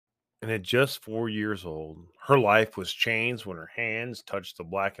And at just 4 years old, her life was changed when her hands touched the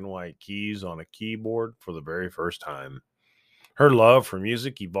black and white keys on a keyboard for the very first time. Her love for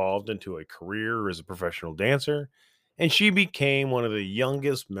music evolved into a career as a professional dancer, and she became one of the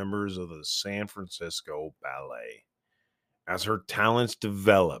youngest members of the San Francisco Ballet. As her talents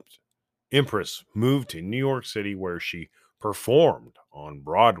developed, Empress moved to New York City where she performed on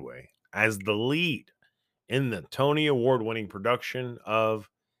Broadway as the lead in the Tony Award winning production of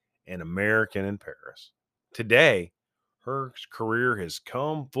An American in Paris. Today, her career has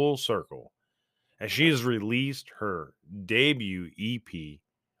come full circle as she has released her debut EP,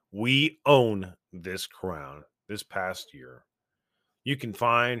 We Own This Crown, this past year. You can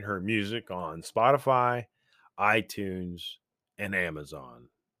find her music on Spotify, iTunes, and Amazon.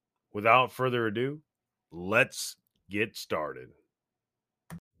 Without further ado, let's get started.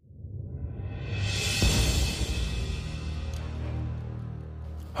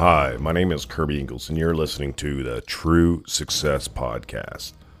 Hi, my name is Kirby Ingles, and you're listening to the True Success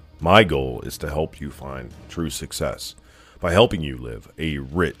Podcast. My goal is to help you find true success by helping you live a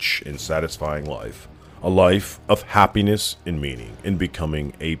rich and satisfying life, a life of happiness and meaning, and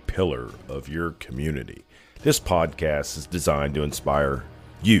becoming a pillar of your community. This podcast is designed to inspire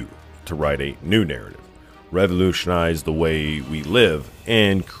you to write a new narrative, revolutionize the way we live,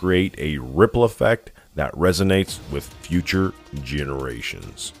 and create a ripple effect that resonates with future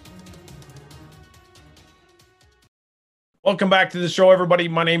generations. Welcome back to the show, everybody.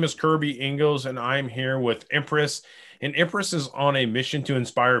 My name is Kirby Ingles, and I'm here with Empress. And Empress is on a mission to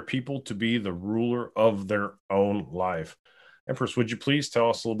inspire people to be the ruler of their own life. Empress, would you please tell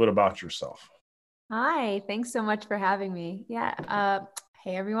us a little bit about yourself? Hi, thanks so much for having me.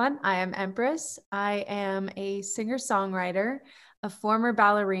 Hey everyone, I am Empress. I am a singer-songwriter, a former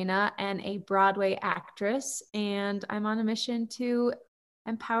ballerina, and a Broadway actress. And I'm on a mission to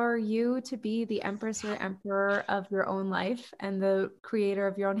empower you to be the Empress or Emperor of your own life and the creator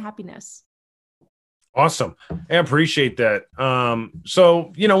of your own happiness. Awesome. I appreciate that.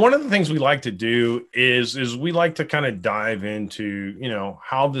 One of the things we like to do is we like to kind of dive into,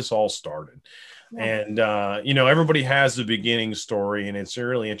 how this all started. Yeah. And, everybody has the beginning story, and it's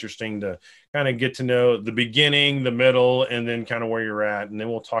really interesting to kind of get to know the beginning, the middle, and then kind of where you're at. And then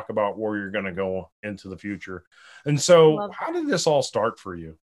we'll talk about where you're going to go into the future. And so, Love how did this all start for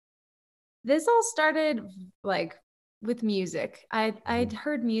you? This all started like with music. I'd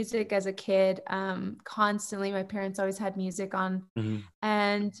heard music as a kid constantly. My parents always had music on, Mhm.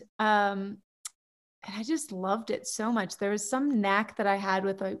 and I just loved it so much. There was some knack that I had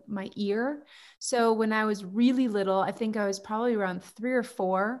with my ear. So when I was really little, I think I was probably around 3 or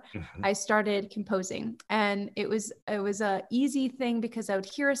 4, Mhm. I started composing. And it was a easy thing because I would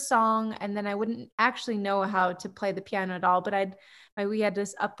hear a song and then I wouldn't actually know how to play the piano at all. But we had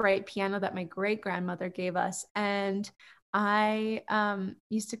this upright piano that my great grandmother gave us. And I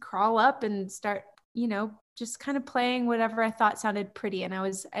used to crawl up and start, just kind of playing whatever I thought sounded pretty. And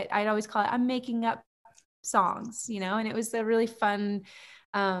I'd always call it, I'm making up songs, and it was a really fun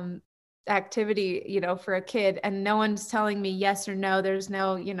activity, for a kid, and no one's telling me yes or no. There's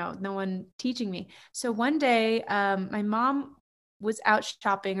no one teaching me. So one day, my mom was out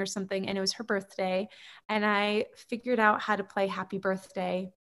shopping or something, and it was her birthday, and I figured out how to play Happy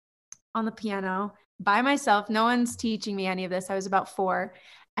Birthday on the piano by myself. No one's teaching me any of this. I was about 4.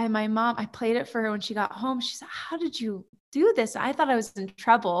 And my mom, I played it for her when she got home. She said, "How did you do this?" I thought I was in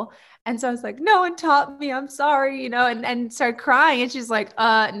trouble. And so I was like, "No one taught me. I'm sorry," and started crying. And she's like,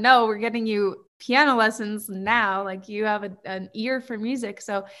 no, we're getting you piano lessons now. Like you have an ear for music."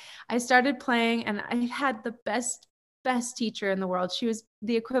 So I started playing, and I had the best teacher in the world. She was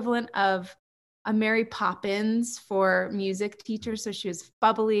the equivalent of a Mary Poppins for music teachers. So she was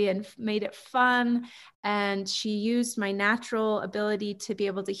bubbly and made it fun. And she used my natural ability to be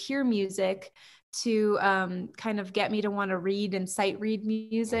able to hear music to kind of get me to want to read and sight read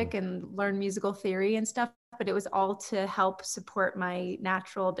music and learn musical theory and stuff. But it was all to help support my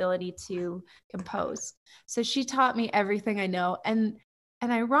natural ability to compose. So she taught me everything I know.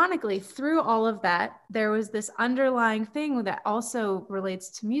 And ironically, through all of that, there was this underlying thing that also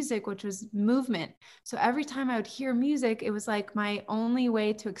relates to music, which was movement. So every time I would hear music, it was like my only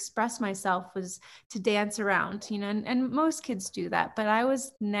way to express myself was to dance around, and most kids do that, but I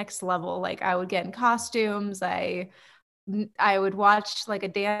was next level. Like I would get in costumes, I would watch like a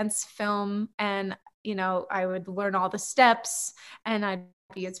dance film, and I would learn all the steps, and I'd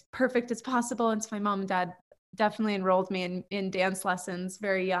be as perfect as possible. And so my mom and dad definitely enrolled me in dance lessons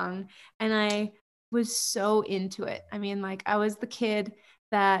very young, and I was so into it. I mean, like I was the kid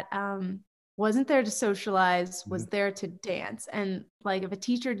that wasn't there to socialize, Mhm. was there to dance. And like if a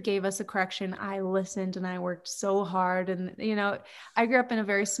teacher gave us a correction, I listened and I worked so hard. And I grew up in a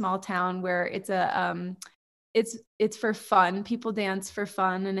very small town where it's for fun. People dance for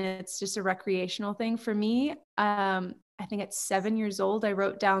fun and it's just a recreational thing. For me, I think at 7 years old, I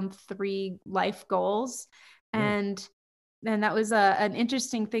wrote down 3 life goals. Mm. And that was an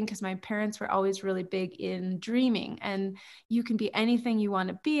interesting thing because my parents were always really big in dreaming, and you can be anything you want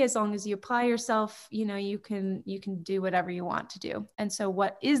to be as long as you apply yourself. You can do whatever you want to do. And so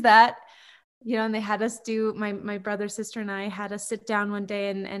what is that? And they had us do, my brother, sister, and I had us sit down one day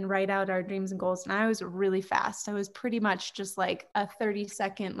and write out our dreams and goals. And I was really fast. I was pretty much just like a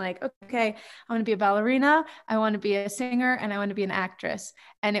 30-second, like, okay, I want to be a ballerina, I want to be a singer, and I want to be an actress.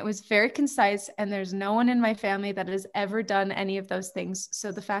 And it was very concise. And there's no one in my family that has ever done any of those things.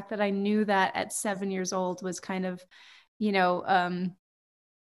 So the fact that I knew that at 7 years old was kind of, you know,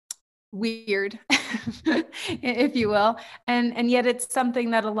 weird, if you will. And yet it's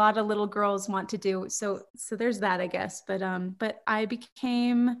something that a lot of little girls want to do. So there's that, I guess. But I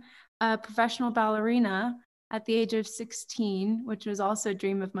became a professional ballerina at the age of 16, which was also a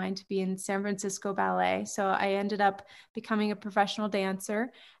dream of mine, to be in San Francisco Ballet. So I ended up becoming a professional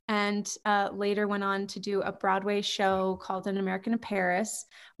dancer, and later went on to do a Broadway show called An American in Paris,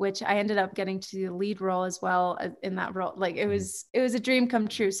 which I ended up getting to the lead role as well in that role. Like it was a dream come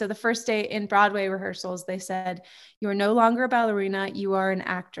true. So the first day in Broadway rehearsals, they said, "You are no longer a ballerina, you are an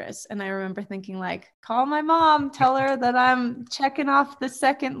actress." And I remember thinking, like, call my mom, tell her that I'm checking off the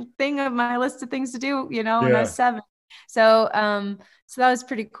second thing of my list of things to do, when I Yeah. was 7. So that was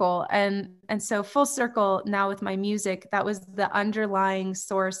pretty cool. And so full circle now with my music, that was the underlying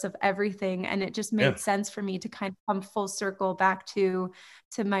source of everything. And it just Yeah. made sense for me to kind of come full circle back to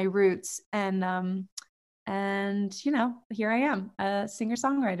my roots. And here I am, a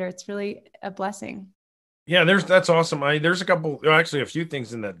singer-songwriter. It's really a blessing. Yeah, that's awesome. There's a couple, actually a few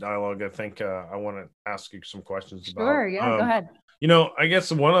things in that dialogue I think I want to ask you some questions about. Sure. Yeah, go ahead. I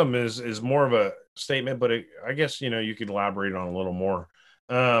guess one of them is more of a statement, but I guess you could elaborate on a little more.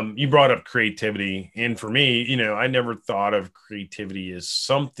 You brought up creativity, and for me, I never thought of creativity as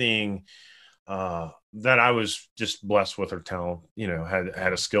something that I was just blessed with or talent,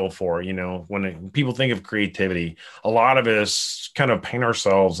 had a skill for. People think of creativity, a lot of us kind of paint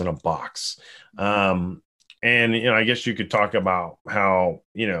ourselves in a box. Um, and I guess you could talk about how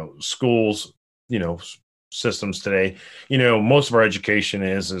schools, systems today. Most of our education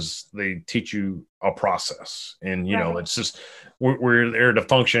is they teach you a process, and Right. it's just we're there to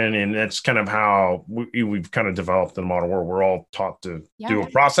function, and that's kind of how we've kind of developed in the modern world. We're all taught to Yeah. do a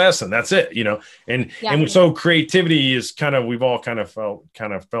process, and that's it. Yeah. So creativity is kind of, we've all kind of fell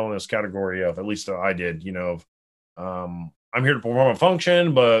in this category of, at least I did, I'm here to perform a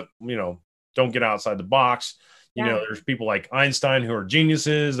function, but don't get outside the box. Yeah. There's people like Einstein who are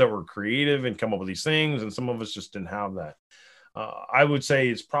geniuses that were creative and come up with these things, and some of us just didn't have that. I would say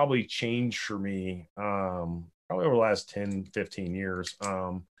it's probably changed for me, probably over the last 10, 15 years.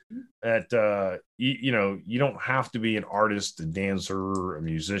 That you don't have to be an artist, a dancer, a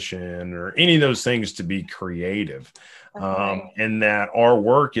musician, or any of those things to be creative. That's right. And that our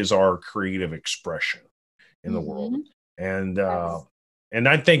work is our creative expression in the world. Mm-hmm. And Yes.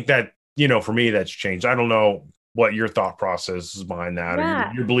 I think that, for me, that's changed. I don't know what your thought process is behind that, or your,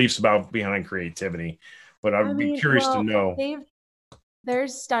 Yeah. your beliefs about behind creativity, but I I'd be mean, curious to well, know.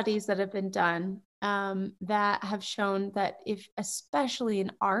 there's studies that have been done, that have shown that, if especially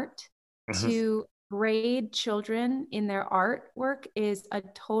in art, Mhm, to grade children in their artwork is a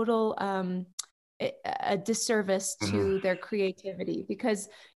total a disservice mhm, to their creativity, because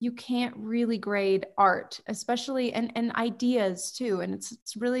you can't really grade art, especially and ideas too. And it's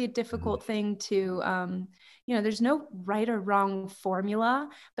really a mhm, difficult thing to there's no right or wrong formula,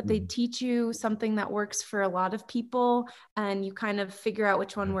 but they mhm, teach you something that works for a lot of people, and you kind of figure out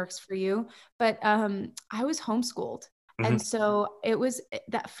which one mhm, works for you. But I was homeschooled. mhm, And so it was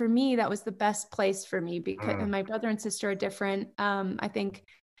that, for me, that was the best place for me, because mhm, and my brother and sister are different. I think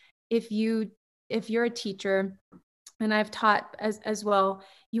if you if you're a teacher, and I've taught as well,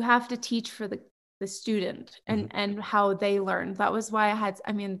 you have to teach for the student mhm, and how they learn. That was why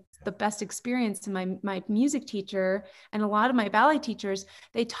I mean, the best experience in my music teacher and a lot of my ballet teachers,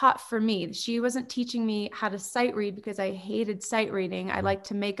 they taught for me. She wasn't teaching me how to sight read because I hated sight reading. I mhm, like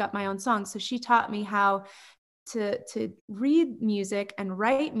to make up my own songs. So she taught me how to read music and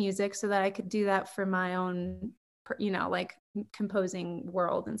write music so that I could do that for my own, like composing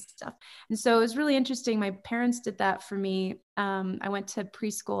world and stuff. And so it was really interesting. My parents did that for me. I went to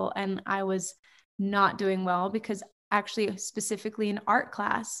preschool and I was not doing well because actually specifically an art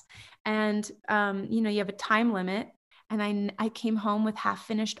class. And, you have a time limit. And I came home with half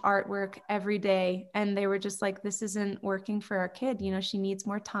finished artwork every day. And they were just like, this isn't working for our kid. She needs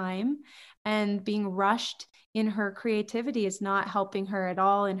more time, and being rushed in her creativity is not helping her at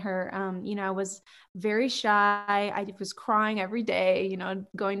all. In her, I was very shy. I was crying every day,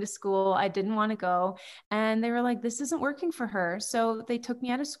 going to school. I didn't want to go. And they were like, this isn't working for her. So they took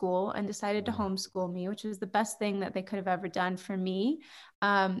me out of school and decided to homeschool me, which was the best thing that they could have ever done for me.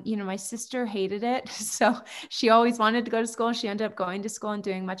 My sister hated it. So she always wanted to go to school. She ended up going to school and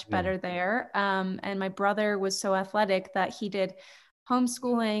doing much better there. And my brother was so athletic that he did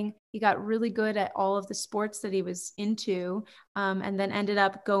homeschooling. He got really good at all of the sports that he was into, and then ended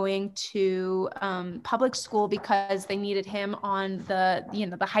up going to public school because they needed him on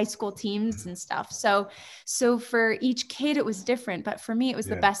the high school teams and stuff. So for each kid, it was different. But for me, it was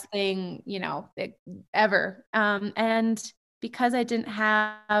the best thing, ever. And because I didn't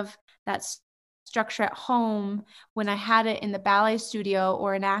have that structure at home, when I had it in the ballet studio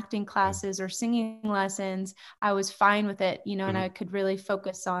or in acting classes or singing lessons, I was fine with it, and I could really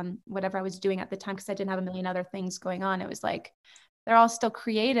focus on whatever I was doing at the time because I didn't have a million other things going on. It was like, they're all still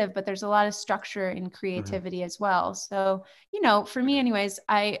creative, but there's a lot of structure in creativity as well. So, for me anyways,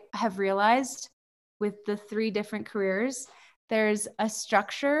 I have realized with the 3 different careers, there's a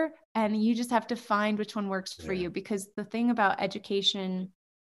structure, and you just have to find which one works for you. Because the thing about education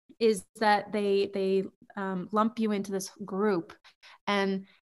is that they lump you into this group, and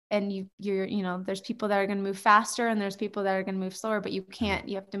there's people that are going to move faster and there's people that are going to move slower, but you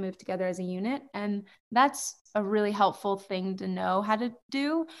have to move together as a unit. And that's a really helpful thing to know how to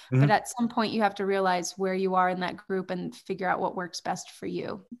do. But at some point you have to realize where you are in that group and figure out what works best for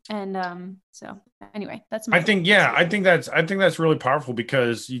you. And so anyway, that's my I think that's really powerful,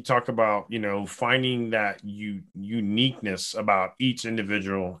 because you talk about, finding that uniqueness about each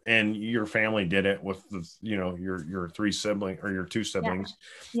individual, and your family did it with your 3 siblings, or your 2 siblings.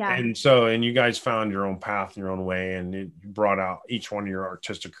 Yeah. And you guys found your own path, your own way, and it brought out each one of your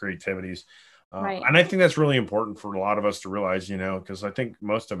artistic creativities. Right. And I think that's really important for a lot of us to realize, because I think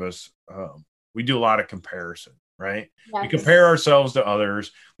most of us, we do a lot of comparison, right? Yes. We compare ourselves to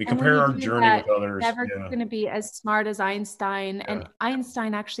others. We And compare when our you do journey that, with others. you're never going to be as smart as Einstein. And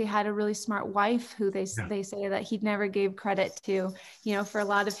Einstein actually had a really smart wife who they say that he never gave credit to, for a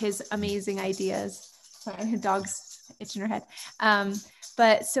lot of his amazing ideas. Sorry, her dog's itching her head.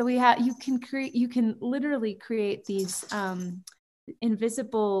 But so you can literally create these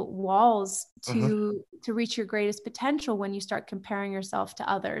invisible walls to reach your greatest potential when you start comparing yourself to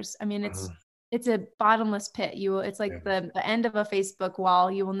others. I mean, it's a bottomless pit. It's like the end of a Facebook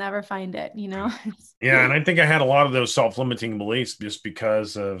wall. You will never find it, Yeah. And I think I had a lot of those self-limiting beliefs just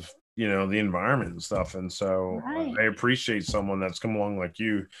because of, the environment and stuff. And so I appreciate someone that's come along like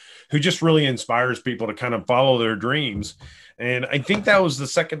you, who just really inspires people to kind of follow their dreams. And I think that was the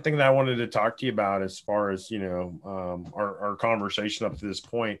second thing that I wanted to talk to you about, as far as, our conversation up to this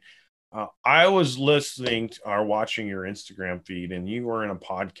point. I was listening to, or watching your Instagram feed, and you were in a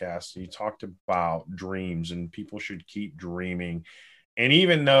podcast, and you talked about dreams, and people should keep dreaming. And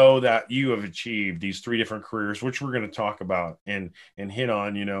even though that you have achieved these 3 different careers, which we're going to talk about and hit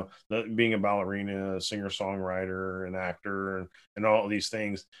on, being a ballerina, a singer songwriter, an actor, and all of these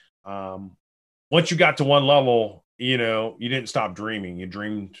things. Once you got to one level, you didn't stop dreaming. You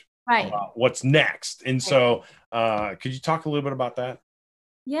dreamed about what's next. And so, could you talk a little bit about that?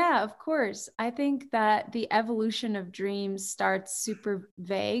 Yeah, of course. I think that the evolution of dreams starts super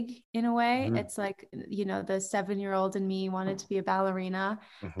vague in a way. It's like, the 7-year-old in me wanted to be a ballerina,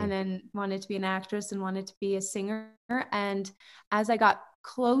 and then wanted to be an actress, and wanted to be a singer. And as I got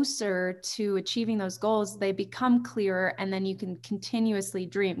closer to achieving those goals, they become clearer, and then you can continuously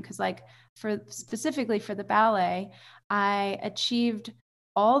dream. Because like specifically for the ballet, I achieved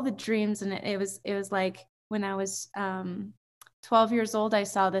all the dreams, and it was like when I was 12 years old, I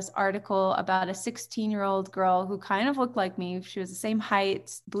saw this article about a 16-year-old girl who kind of looked like me. She was the same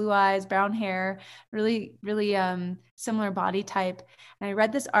height, blue eyes, brown hair, really, really similar body type. And I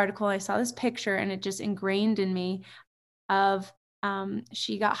read this article, I saw this picture, and it just ingrained in me of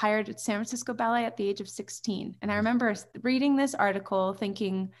she got hired at San Francisco Ballet at the age of 16. And I remember reading this article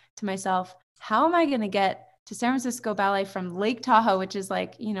thinking to myself, how am I going to get to San Francisco Ballet from Lake Tahoe, which is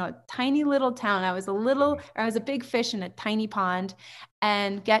like, a tiny little town. I was a big fish in a tiny pond,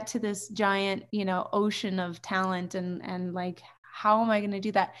 and get to this giant, ocean of talent, and like, how am I going to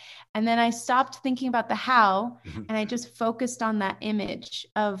do that? And then I stopped thinking about the how, and I just focused on that image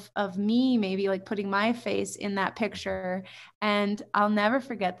of me, maybe like putting my face in that picture. And I'll never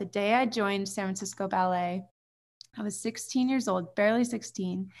forget the day I joined San Francisco Ballet. I was 16 years old, barely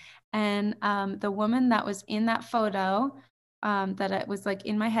 16. And the woman that was in that photo, that it was like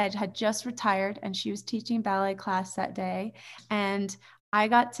in my head, had just retired, and she was teaching ballet class that day. And I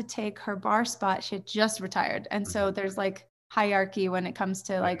got to take her bar spot. She had just retired. And so there's like hierarchy when it comes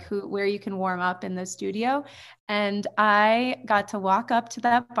to like where you can warm up in the studio. And I got to walk up to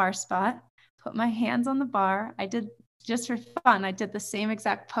that bar spot, put my hands on the bar. I did, just for fun, I did the same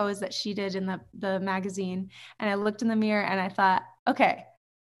exact pose that she did in the magazine. And I looked in the mirror and I thought, okay,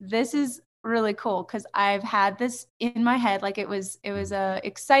 this is really cool, because I've had this in my head. Like it was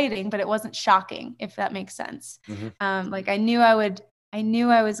exciting, but it wasn't shocking, if that makes sense. Like I knew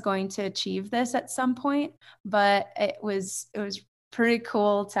I was going to achieve this at some point, but it was pretty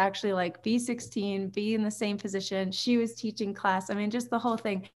cool to actually like be 16, be in the same position. She was teaching class. I mean, just the whole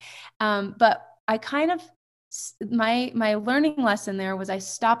thing. But I kind of, my learning lesson there was I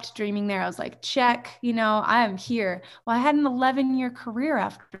stopped dreaming there. I was like, check, I am here. Well, I had an 11-year career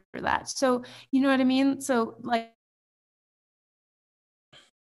after that. So, you know what I mean? So like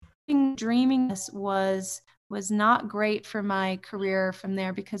dreaming this was not great for my career from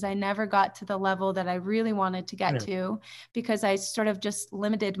there, because I never got to the level that I really wanted to get to, because I sort of just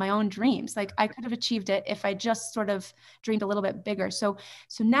limited my own dreams. Like I could have achieved it if I just sort of dreamed a little bit bigger. So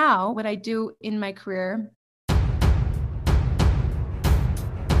now what I do in my career.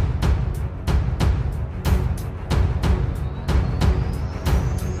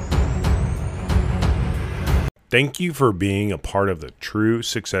 Thank you for being a part of the True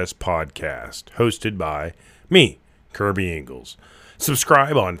Success Podcast, hosted by me, Kirby Ingalls.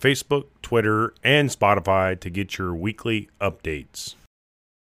 Subscribe on Facebook, Twitter, and Spotify to get your weekly updates.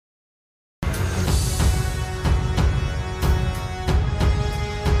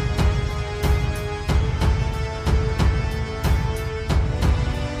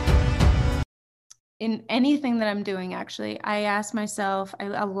 In anything that I'm doing, actually, I ask myself, I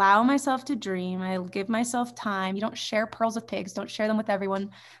allow myself to dream. I give myself time. You don't share pearls with pigs. Don't share them with everyone.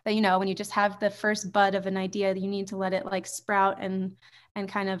 That, when you just have the first bud of an idea, you need to let it like sprout and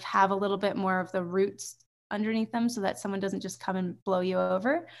kind of have a little bit more of the roots underneath them, so that someone doesn't just come and blow you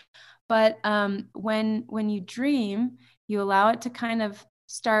over. But when you dream, you allow it to kind of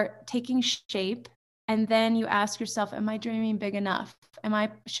start taking shape. And then you ask yourself, am I dreaming big enough?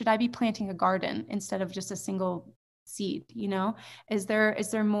 Should I be planting a garden instead of just a single seed? Is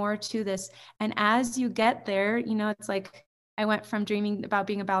there more to this? And as you get there, it's like I went from dreaming about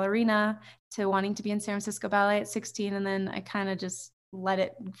being a ballerina to wanting to be in San Francisco Ballet at 16. And then I kind of just let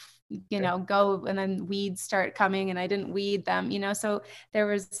it, go, and then weeds start coming, and I didn't weed them, so there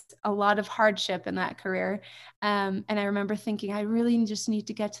was a lot of hardship in that career. And I remember thinking, I really just need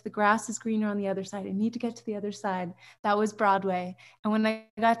to get to the grass is greener on the other side. I need to get to the other side. That was Broadway. And when I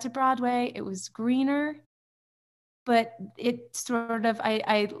got to Broadway, it was greener, but it sort of,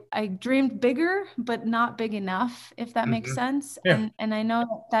 I dreamed bigger, but not big enough, if that makes sense. Yeah. And I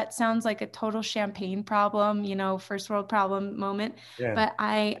know that sounds like a total champagne problem, first world problem moment, but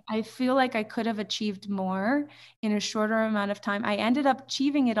I feel like I could have achieved more in a shorter amount of time. I ended up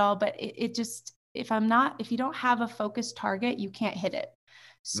achieving it all, but it just, if you don't have a focused target, you can't hit it.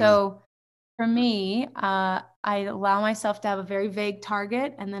 So for me, I allow myself to have a very vague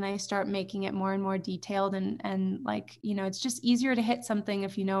target, and then I start making it more and more detailed, and like, it's just easier to hit something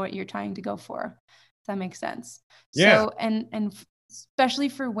if you know what you're trying to go for. If that makes sense. Yeah. So, and especially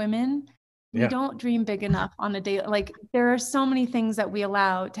for women, we don't dream big enough on a day. Like there are so many things that we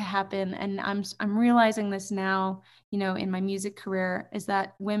allow to happen. And I'm realizing this now, in my music career, is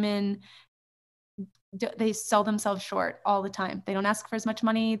that women, they sell themselves short all the time. They don't ask for as much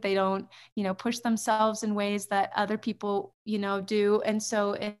money. They don't, push themselves in ways that other people, do. And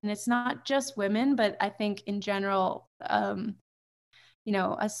so, and it's not just women, but I think in general,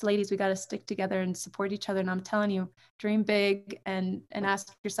 us ladies, we got to stick together and support each other. And I'm telling you, dream big, and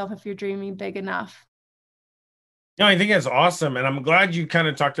ask yourself if you're dreaming big enough. No, I think that's awesome, and I'm glad you kind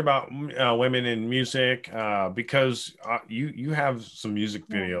of talked about women in music, because you have some music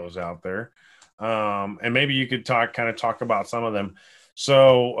videos out there, and maybe you could talk about some of them.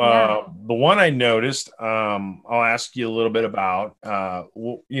 So the one I noticed, I'll ask you a little bit about, at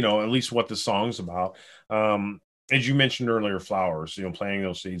least what the song's about. As you mentioned earlier, flowers, planting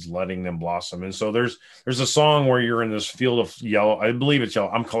those seeds, letting them blossom. And so there's a song where you're in this field of yellow. I believe it's yellow.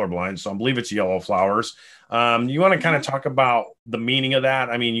 I'm colorblind, so I believe it's yellow flowers. You want to kind of talk about the meaning of that?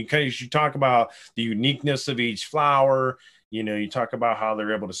 I mean, you should talk about the uniqueness of each flower. You talk about how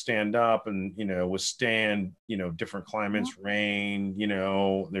they're able to stand up and, withstand, different climates, rain,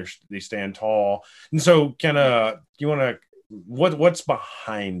 they stand tall. And so you want to, what's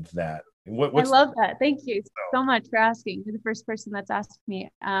behind that I What's love that. Thank you so? so much for asking. You're the first person that's asked me.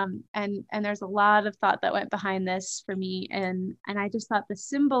 And there's a lot of thought that went behind this for me. And I just thought the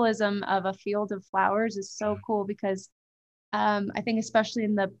symbolism of a field of flowers is so cool because I think especially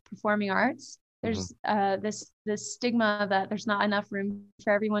in the performing arts, Mhm. there's this stigma that there's not enough room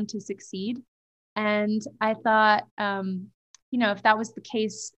for everyone to succeed. And I thought, if that was the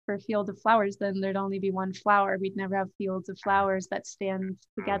case for a field of flowers, then there'd only be one flower. We'd never have fields of flowers that stand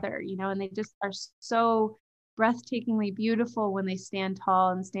together, and they just are so breathtakingly beautiful when they stand tall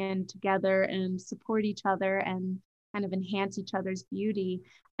and stand together and support each other and kind of enhance each other's beauty.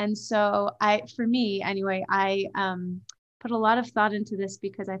 And so for me anyway, I put a lot of thought into this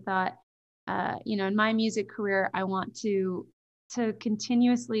because I thought, in my music career, I want to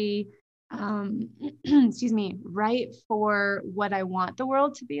continuously excuse me, write for what I want the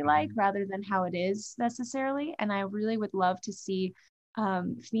world to be like Mhm. rather than how it is necessarily. And I really would love to see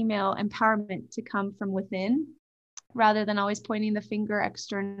female empowerment to come from within rather than always pointing the finger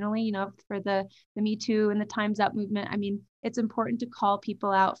externally, for the Me Too and the Time's Up movement. I mean, it's important to call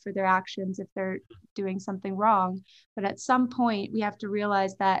people out for their actions if they're doing something wrong. But at some point, we have to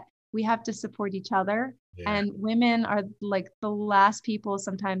realize that we have to support each other. Yeah. And women are like the last people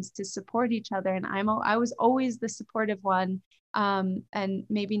sometimes to support each other. And I was always the supportive one, and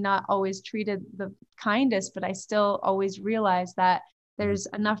maybe not always treated the kindest, but I still always realized that Mhm. there's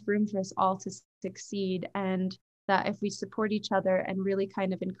enough room for us all to succeed. And that if we support each other and really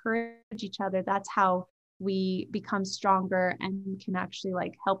kind of encourage each other, that's how we become stronger and can actually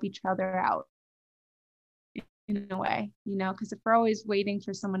like help each other out in a way, because if we're always waiting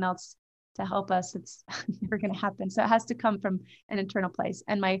for someone else to help us, it's never going to happen. So it has to come from an internal place.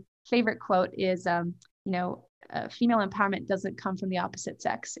 And my favorite quote is, female empowerment doesn't come from the opposite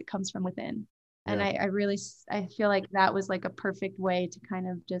sex; it comes from within. And Yeah. I feel like that was like a perfect way to kind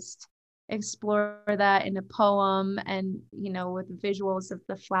of just explore that in a poem and with visuals of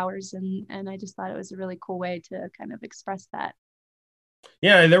the flowers, and I just thought it was a really cool way to kind of express that.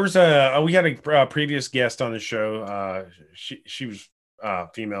 Yeah, there was we had a previous guest on the show. She was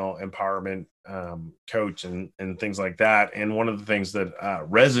female empowerment coach and things like that. And one of the things that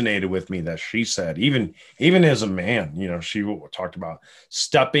resonated with me that she said, even as a man, she talked about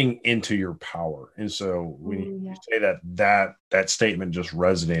stepping into your power. And so when Ooh, you yeah. say that statement just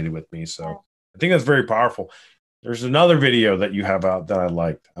resonated with me. So I think that's very powerful. There's another video that you have out that I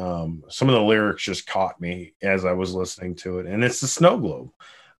liked. Some of the lyrics just caught me as I was listening to it, and it's the snow globe.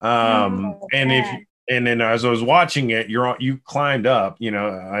 Oh, And if yeah. and then as I was watching it, you climbed up,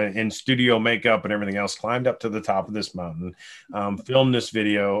 in studio makeup and everything else, climbed up to the top of this mountain, filmed this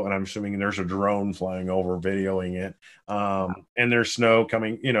video, and I'm assuming there's a drone flying over videoing it, and there's snow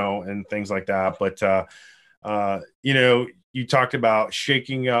coming, and things like that. But you talked about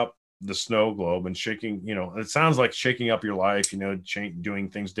shaking up the snow globe and shaking, it sounds like shaking up your life, doing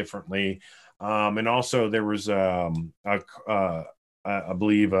things differently. And also there was, I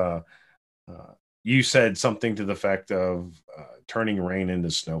believe, uh, you said something to the effect of turning rain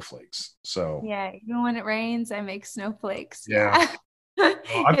into snowflakes. So, Yeah, even when it rains, I make snowflakes. yeah. Yeah.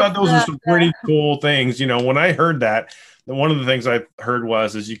 Well, I It's thought those were some pretty cool things. When I heard that, one of the things I heard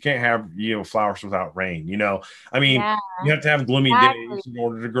was is you can't have flowers without rain. I mean, yeah, you have to have gloomy exactly. days in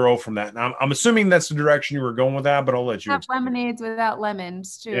order to grow from that. And I'm assuming that's the direction you were going with that, but I'll let you Have explain. lemonades without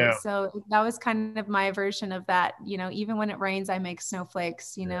lemons too. Yeah, So that was kind of my version of that. Even when it rains, I make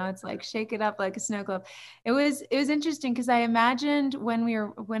snowflakes. yeah. It's like shake it up like a snow globe. It was interesting because I imagined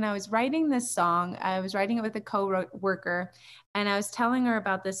when I was writing this song, I was writing it with a co-worker, and I was telling her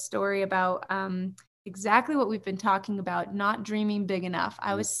about this story about exactly what we've been talking about, not dreaming big enough.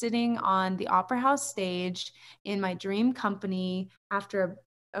 I was sitting on the Opera House stage in my dream company after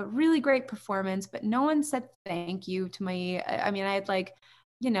a really great performance, but no one said thank you to me. I mean, I had like,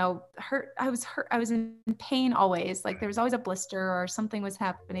 hurt. I was hurt. I was in pain always. Like there was always a blister or something was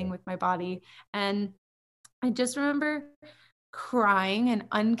happening with my body. And I just remember crying and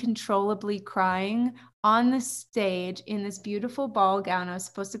uncontrollably crying on the stage in this beautiful ball gown. I was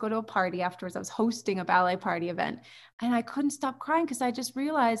supposed to go to a party afterwards. I was hosting a ballet party event and I couldn't stop crying because I just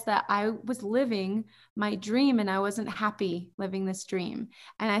realized that I was living my dream and I wasn't happy living this dream.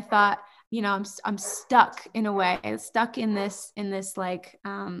 And I thought, I'm stuck in a way, stuck in this like,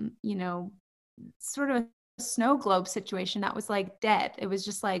 sort of a snow globe situation that was like dead. It was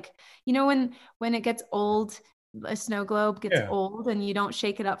just like, when it gets old a snow globe gets Yeah. old and you don't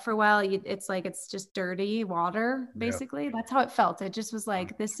shake it up for a while, it's like it's just dirty water, Yeah. basically. That's how it felt. It just was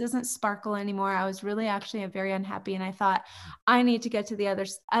like, this doesn't sparkle anymore. I was really actually very unhappy. And I thought, I need to get to the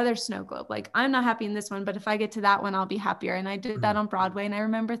other snow globe. Like, I'm not happy in this one, but if I get to that one, I'll be happier. And I did that on Broadway. And I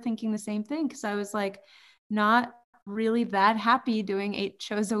remember thinking the same thing because I was like, not really that happy doing 8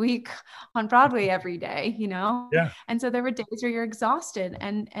 shows a week on Broadway every day, you know? Yeah. And so there were days where you're exhausted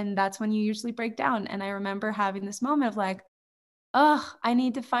and that's when you usually break down. And I remember having this moment of like, oh, I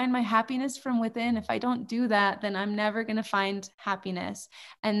need to find my happiness from within. If I don't do that, then I'm never going to find happiness.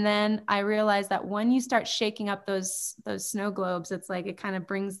 And then I realized that when you start shaking up those snow globes, it's like it kind of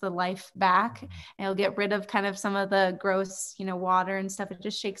brings the life back. And it'll get rid of kind of some of the gross, water and stuff. It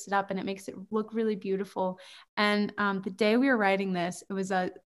just shakes it up and it makes it look really beautiful. And the day we were writing this, it was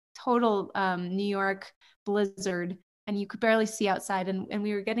a total New York blizzard and you could barely see outside. And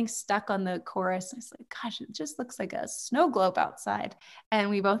we were getting stuck on the chorus. I was like, gosh, it just looks like a snow globe outside.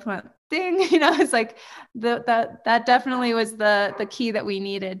 And we both went ding, it's like that definitely was the key that we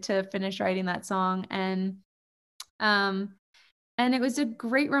needed to finish writing that song. And it was a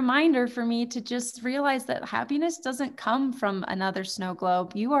great reminder for me to just realize that happiness doesn't come from another snow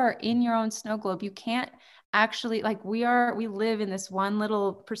globe. You are in your own snow globe. You can't actually, like, we live in this one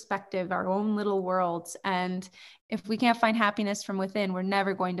little perspective, our own little worlds. And if we can't find happiness from within, we're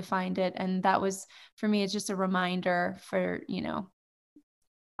never going to find it. And that was, for me, it's just a reminder for,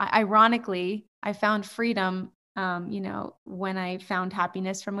 ironically, I found freedom. When I found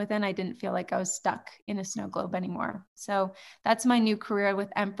happiness from within, I didn't feel like I was stuck in a snow globe anymore. So that's my new career with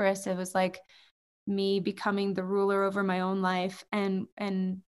Empress. It was like me becoming the ruler over my own life and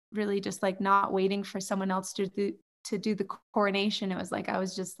really just like not waiting for someone else to do the coronation. It was like, I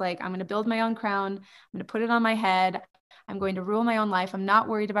was just like, I'm going to build my own crown. I'm going to put it on my head. I'm going to rule my own life. I'm not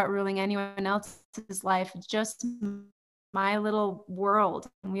worried about ruling anyone else's life. It's just my little world.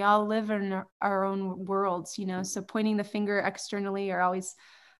 And we all live in our own worlds, so pointing the finger externally or always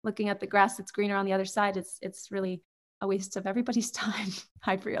looking at the grass that's greener on the other side, it's really a waste of everybody's time.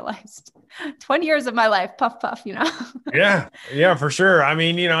 I've realized 20 years of my life, puff, puff, Yeah, for sure. I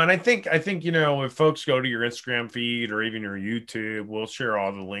mean, and I think, if folks go to your Instagram feed or even your YouTube, we'll share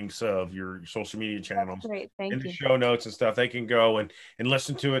all the links of your social media channels Great. in Thank the you. show notes and stuff. They can go and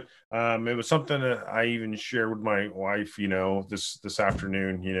listen to it. It was something that I even shared with my wife, this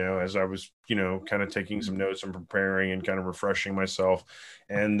afternoon, as I was, kind of taking some notes and preparing and kind of refreshing myself.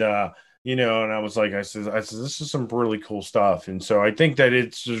 And, and I was like, I said, this is some really cool stuff. And so I think that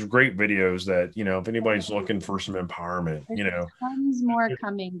it's just great videos that, if anybody's looking for some empowerment, There's tons more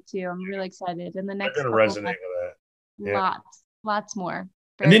coming too. I'm really excited. In the they're next going to couple resonate months, with that. Yeah. lots more. And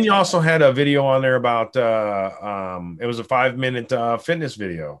Very then you excited. also had a video on there about, it was a 5-minute fitness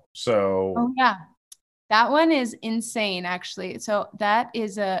video. Oh So yeah. That one is insane, actually. So that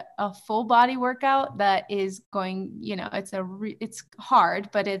is a full body workout that is going, it's hard,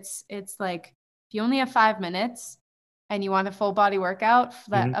 but it's like if you only have 5 minutes and you want a full body workout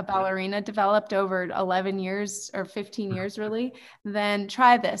that mhm. a ballerina developed over 11 years or 15 years, really, then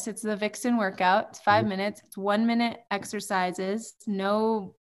try this. It's the Vixen workout. It's 5 minutes. It's 1 minute exercises,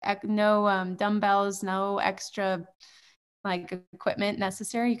 no dumbbells, no extra like equipment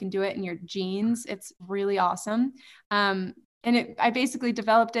necessary. You can do it in your jeans. It's really awesome. I basically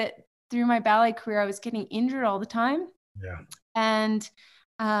developed it through my ballet career. I was getting injured all the time. Yeah. And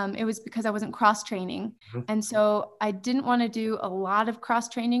it was because I wasn't cross training. Mhm. And so I didn't want to do a lot of cross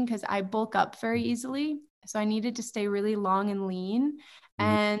training because I bulk up very easily. So I needed to stay really long and lean.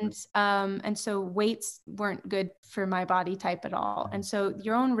 Mhm. And so weights weren't good for my body type at all. And so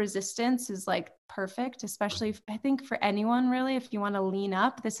your own resistance is like perfect, especially I think for anyone really, if you want to lean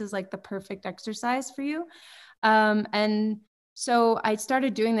up, this is like the perfect exercise for you. And so I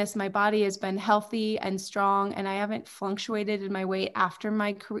started doing this. My body has been healthy and strong, and I haven't fluctuated in my weight after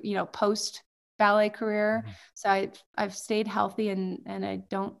my career, post ballet career. So I've stayed healthy and I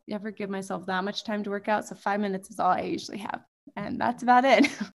don't ever give myself that much time to work out. So 5 minutes is all I usually have. And that's about it.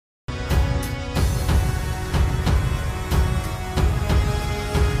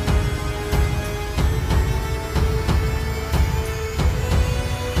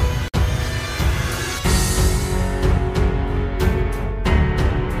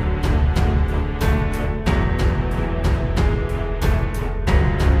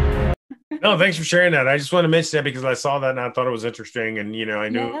 No, thanks for sharing that. I just want to mention that because I saw that and I thought it was interesting. And, I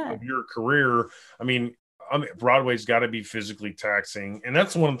knew Yeah. of your career. Broadway's got to be physically taxing. And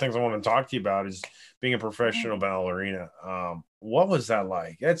that's one of the things I want to talk to you about is being a professional ballerina. what was that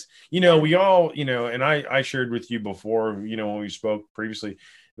like? That's, Yeah. we all, and I shared with you before, when we spoke previously,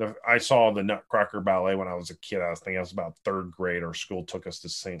 I saw the Nutcracker Ballet when I was a kid. I was thinking I was about third grade. Our school took us to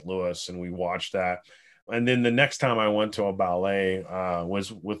St. Louis and we watched that. And then the next time I went to a ballet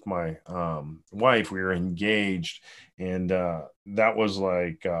was with my wife. We were engaged, and that was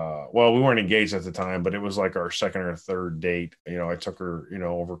like, well, we weren't engaged at the time, but it was like our second or third date. I took her,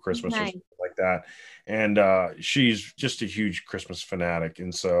 over Christmas or Nice. something like that, and she's just a huge Christmas fanatic,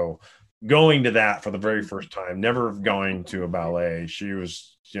 and so going to that for the very first time, never going to a ballet, she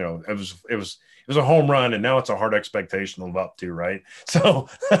was, it was a home run, and now it's a hard expectation to live up to, right? So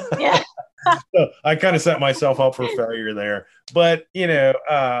Yeah. so I kind of set myself up for failure there. But Yeah.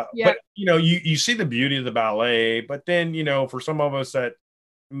 you see the beauty of the ballet, but then for some of us that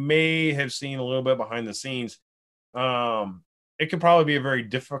may have seen a little bit behind the scenes, um, it could probably be a very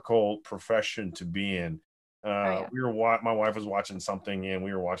difficult profession to be in. Oh yeah. My wife was watching something, and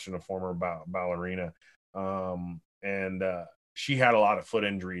we were watching a former ballerina, and she had a lot of foot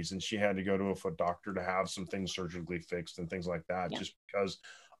injuries, and she had to go to a foot doctor to have some things surgically fixed and things like that, Yeah. just because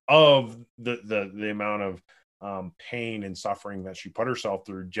of the amount of pain and suffering that she put herself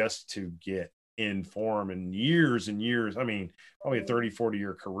through just to get in form, and years. I mean, probably a 30-40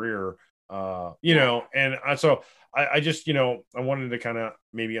 year career. Yeah. So I just, I wanted to kind of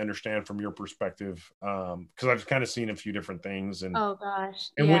maybe understand from your perspective, because I've kind of seen a few different things, Oh gosh.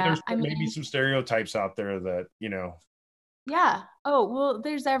 and when Yeah. there's I maybe mean, some stereotypes out there that, yeah. Oh, well,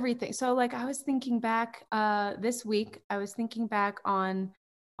 there's everything. So like I was thinking back this week, I was thinking back on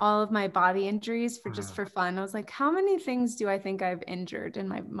all of my body injuries for just for fun. I was like, how many things do I think I've injured in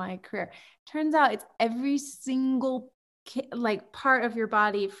my career? Turns out it's every single like part of your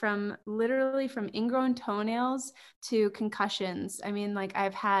body, from literally from ingrown toenails to concussions. I mean, like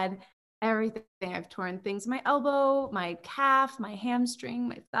I've had everything. I've torn things, my elbow, my calf, my hamstring,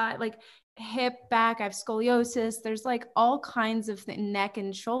 my thigh, like hip, back. I have scoliosis. There's like all kinds of neck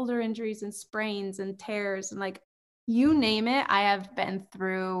and shoulder injuries and sprains and tears, and like you name it, I have been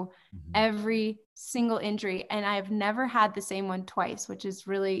through Mhm. every single injury, and I've never had the same one twice, which is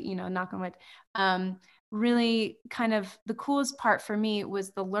really, knock on wood. Um, Really kind of the coolest part for me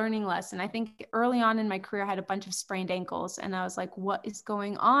was the learning lesson. I think early on in my career, I had a bunch of sprained ankles, and I was like, what is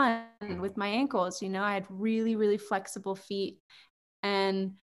going on with my ankles? I had really, really flexible feet.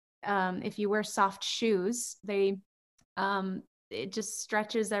 And if you wear soft shoes, it just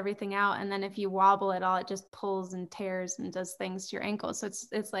stretches everything out, and then if you wobble at all, it just pulls and tears and does things to your ankles. So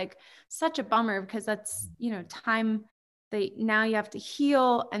it's like such a bummer, because that's time now you have to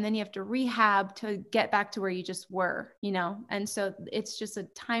heal, and then you have to rehab to get back to where you just were, and so it's just a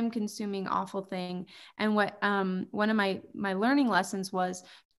time consuming awful thing. And what one of my learning lessons was,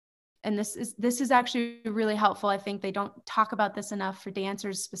 and this is actually really helpful, I think they don't talk about this enough for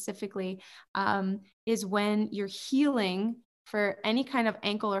dancers specifically, is when you're healing for any kind of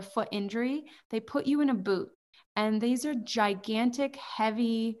ankle or foot injury, they put you in a boot, and these are gigantic,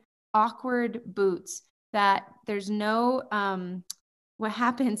 heavy, awkward boots that there's no what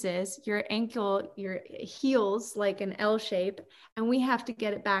happens is your heels like an L shape, and we have to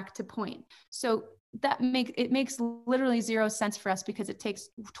get it back to point. So makes literally zero sense for us, because it takes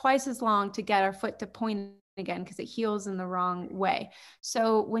twice as long to get our foot to point again, because it heals in the wrong way.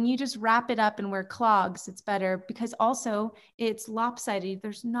 So when you just wrap it up and wear clogs, it's better, because also it's lopsided.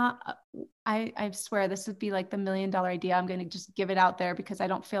 There's not I swear this would be like the $1 million idea. I'm going to just give it out there because I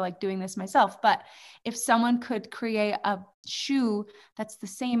don't feel like doing this myself. But if someone could create a shoe that's the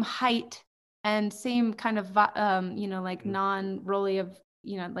same height and same kind of like non-rolly of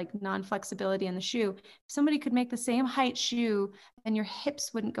like non-flexibility in the shoe, if somebody could make the same height shoe, then your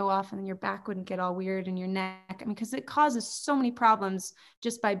hips wouldn't go off, and then your back wouldn't get all weird, and your neck, I mean, because it causes so many problems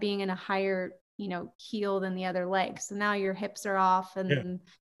just by being in a higher heel than the other leg. So now your hips are off, Yeah. and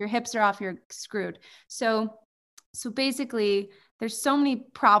your hips are off, you're screwed. So basically, there's so many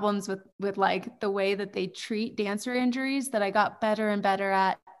problems with like the way that they treat dancer injuries that I got better and better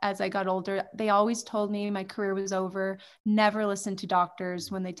at as I got older. They always told me my career was over. Never listen to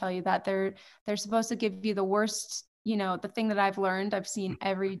doctors when they tell you that. They're supposed to give you the worst, the thing that I've learned. I've seen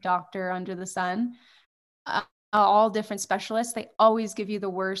every doctor under the sun, uh, all different specialists. They always give you the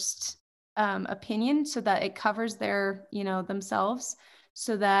worst opinion, so that it covers their, themselves,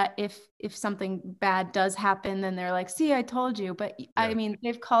 so that if something bad does happen, then they're like, see, I told you. But I Yeah. mean,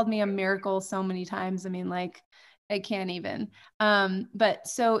 they've called me a miracle so many times. I mean, like, I can't even. But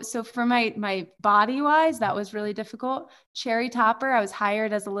so for my body wise, that was really difficult. Cherry Topper, I was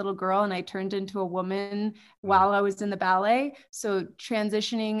hired as a little girl and I turned into a woman Mm, while I was in the ballet. So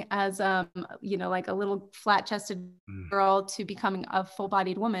transitioning as like a little flat chested mm. girl to becoming a full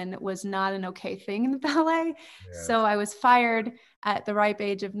bodied woman was not an okay thing in the ballet. Yeah. So I was fired at the ripe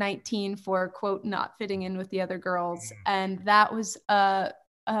age of 19 for quote not fitting in with the other girls, and that was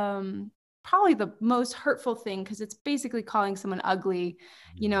um probably the most hurtful thing because it's basically calling someone ugly,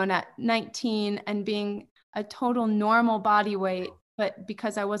 and at 19 and being a total normal body weight, but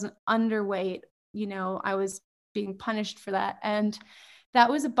because I wasn't underweight, I was being punished for that. And that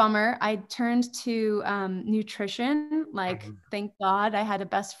was a bummer. I turned to nutrition. Like, Mhm. thank God I had a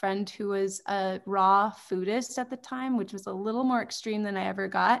best friend who was a raw foodist at the time, which was a little more extreme than I ever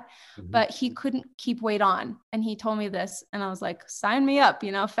got. Mhm. But he couldn't keep weight on. And he told me this. And I was like, sign me up,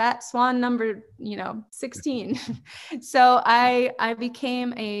 fat swan number, 16. So I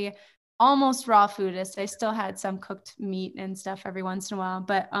became a almost raw foodist. I still had some cooked meat and stuff every once in a while.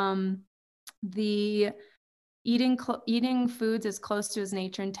 But the eating foods as close to as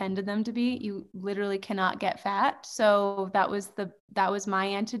nature intended them to be, you literally cannot get fat. So that was my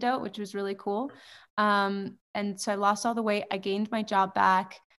antidote, which was really cool. And so I lost all the weight. I gained my job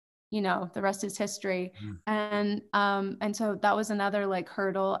back. The rest is history. Mhm. And so that was another like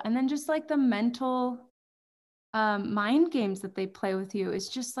hurdle. And then just like the mental mind games that they play with you is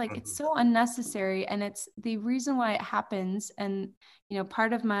just like it's Mhm. so unnecessary, and it's the reason why it happens. And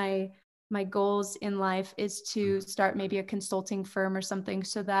part of my goals in life is to start maybe a consulting firm or something,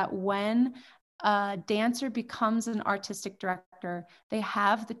 so that when a dancer becomes an artistic director, they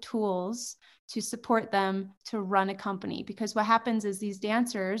have the tools to support them to run a company. Because what happens is these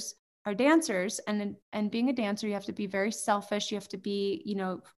dancers are dancers, and being a dancer, you have to be very selfish. You have to be,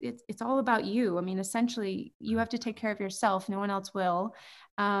 it's all about you. I mean, essentially you have to take care of yourself, no one else will.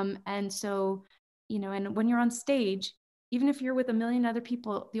 And so, and when you're on stage, even if you're with a million other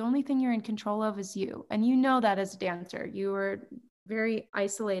people, the only thing you're in control of is you, and that as a dancer you are very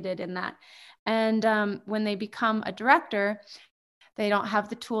isolated in that. And when they become a director, they don't have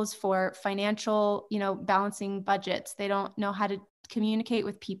the tools for financial, balancing budgets. They don't know how to communicate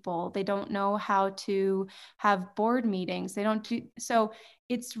with people. They don't know how to have board meetings. They don't do so.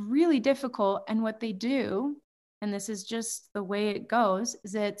 It's really difficult. And what they do, and this is just the way it goes,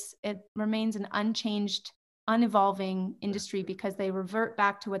 is it remains an unchanged, unevolving industry because they revert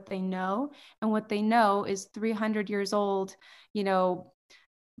back to what they know. And what they know is 300 years old, you know,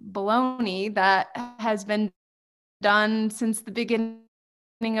 baloney that has been done since the beginning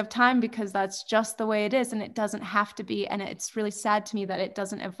of time, because that's just the way it is, and it doesn't have to be. And it's really sad to me that it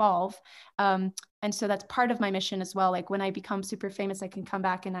doesn't evolve. And so that's part of my mission as well. Like, when I become super famous, I can come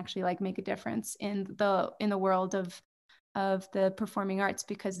back and actually like make a difference in the world of the performing arts,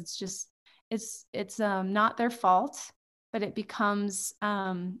 because it's just it's not their fault, but it becomes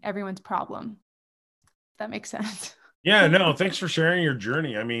everyone's problem. If that makes sense. Yeah, no, thanks for sharing your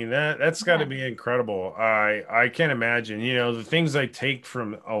journey. I mean, that's got to Yeah. be incredible. I can't imagine. The things I take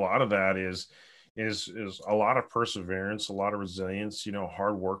from a lot of that is a lot of perseverance, a lot of resilience,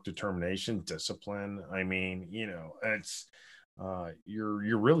 hard work, determination, discipline. I mean, it's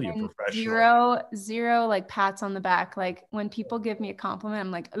you're really a And professional. zero like pats on the back. Like, when people give me a compliment, I'm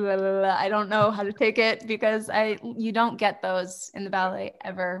like, "Ugh, ugh, ugh," I don't know how to take it, because you don't get those in the ballet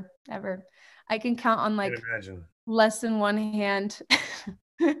ever, ever. I can count on Can't like imagine. less than one hand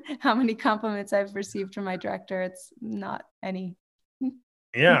how many compliments I've received from my director. It's not any.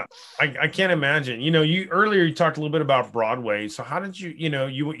 Yeah, I can't imagine. You earlier you talked a little bit about Broadway. So how did you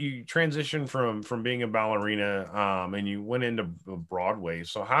transitioned from being a ballerina and you went into Broadway.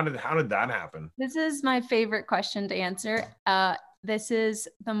 So how did that happen? This is my favorite question to answer. This is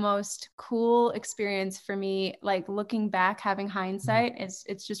the most cool experience for me. Like, looking back, having Mhm. hindsight,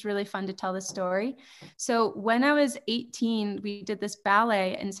 it's just really fun to tell the story. So when I was 18, we did this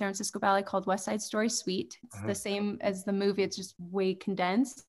ballet in San Francisco Ballet called West Side Story Suite. It's the Mhm. same as the movie. It's just way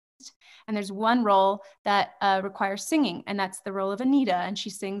condensed. And there's one role that requires singing, and that's the role of Anita, and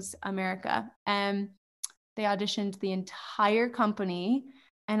she sings America. And they auditioned the entire company,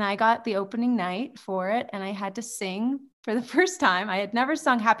 and I got the opening night for it, and I had to sing for the first time. I had never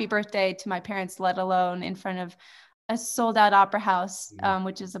sung Happy Birthday to my parents, let alone in front of a sold out opera house, Mhm.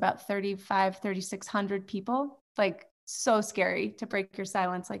 which is about 3,600 people. Like, so scary to break your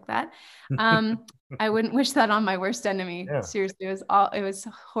silence like that. Um, I wouldn't wish that on my worst enemy. Yeah. Seriously, it was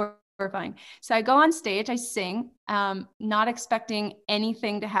horrifying. So I go on stage, I sing, not expecting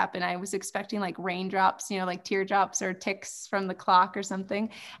anything to happen. I was expecting like raindrops, like teardrops or ticks from the clock or something.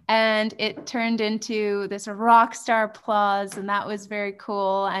 And it turned into this rock star applause. And that was very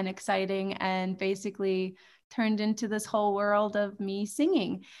cool and exciting, and basically turned into this whole world of me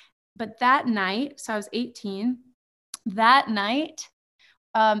singing. But that night, so I was 18, that night,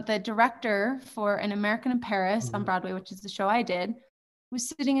 the director for An American in Paris on Broadway, which is the show I did, was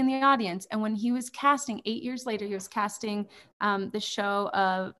sitting in the audience. And when he was casting, 8 years later, he was casting the show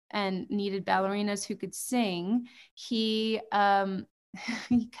of and needed ballerinas who could sing. He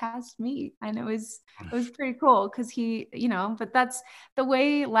he cast me, and it was pretty cool because he, but that's the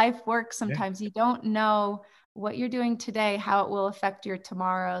way life works. Sometimes you don't know what you're doing today, how it will affect your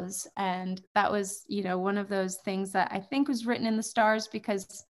tomorrows. And that was, one of those things that I think was written in the stars,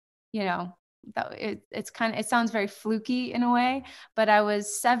 because, that it sounds very fluky in a way, but I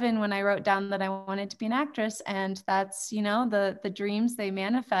was 7 when I wrote down that I wanted to be an actress, and that's, the dreams, they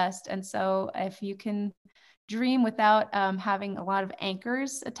manifest. And so if you can dream without having a lot of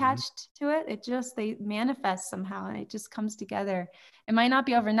anchors attached to it, they manifest somehow, and it just comes together. It might not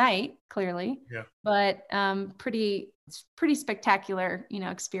be overnight, clearly, but pretty spectacular,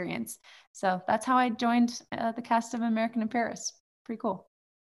 experience. So that's how I joined the cast of American in Paris. Pretty cool.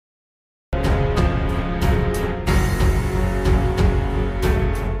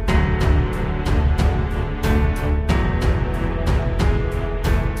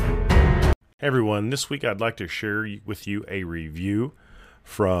 Hey everyone, this week I'd like to share with you a review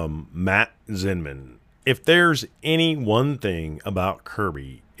from Matt Zinman. If there's any one thing about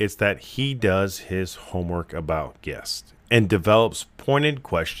Kirby, it's that he does his homework about guests and develops pointed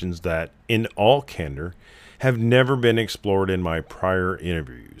questions that, in all candor, have never been explored in my prior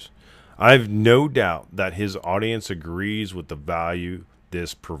interviews. I've no doubt that his audience agrees with the value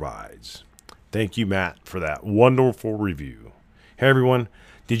this provides. Thank you, Matt, for that wonderful review. Hey everyone,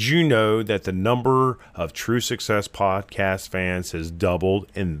 did you know that the number of True Success podcast fans has doubled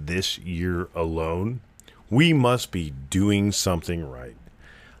in this year alone? We must be doing something right.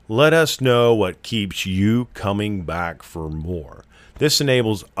 Let us know what keeps you coming back for more. This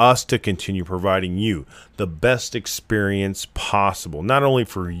enables us to continue providing you the best experience possible, not only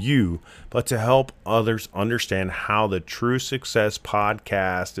for you, but to help others understand how the True Success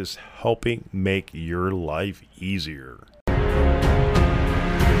podcast is helping make your life easier.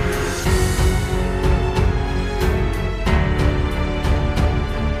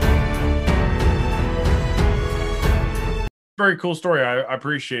 Very cool story. I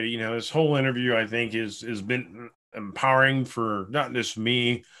appreciate it. This whole interview, I think, has been empowering for not just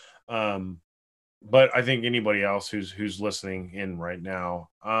me, but I think anybody else who's listening in right now.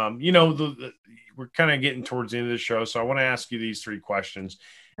 We're kind of getting towards the end of the show, so I want to ask you these 3 questions.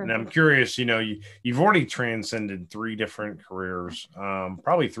 And I'm curious, you've already transcended 3 different careers,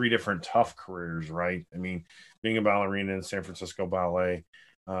 probably 3 different tough careers, right? I mean, being a ballerina in San Francisco Ballet,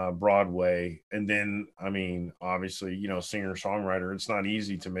 Broadway, and then obviously singer songwriter. It's not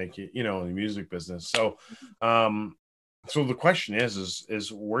easy to make it in the music business. So so the question is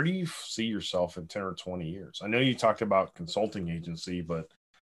where do you see yourself in 10 or 20 years? I know you talked about consulting agency, but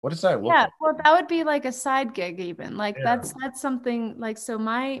what does that look like? Well, that would be like a side gig, even that's something like, so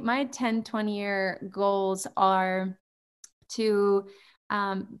my 10-20 year goals are to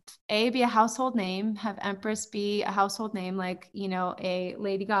be a household name, have Empress be a household name, like, a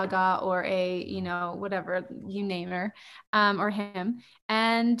Lady Gaga or a, whatever, you name her, or him.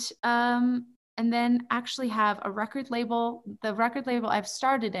 And then actually have a record label. The record label, I've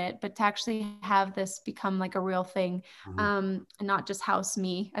started it, but to actually have this become like a real thing, and not just house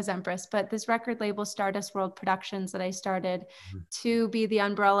me as Empress, but this record label, Stardust World Productions, that I started to be the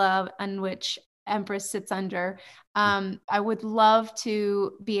umbrella on which Empress sits under. I would love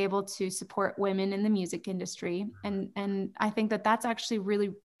to be able to support women in the music industry. And I think that that's actually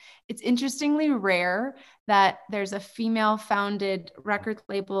really, it's interestingly rare that there's a female founded record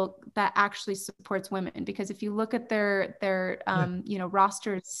label that actually supports women, because if you look at their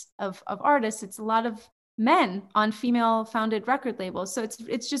rosters of artists, it's a lot of men on female founded record labels. So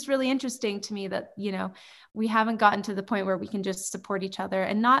it's just really interesting to me that, we haven't gotten to the point where we can just support each other,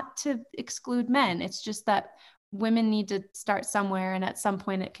 and not to exclude men. It's just that women need to start somewhere, and at some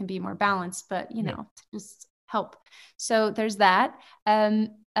point it can be more balanced, but to just help. So there's that.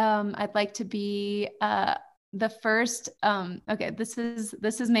 I'd like to be the first, okay, this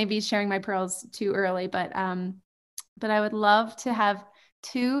is maybe sharing my pearls too early, but I would love to have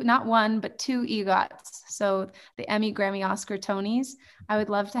two, not one, but two EGOTs. So the Emmy, Grammy, Oscar, Tonys. I would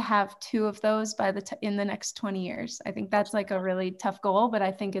love to have two of those by in the next 20 years. I think that's like a really tough goal, but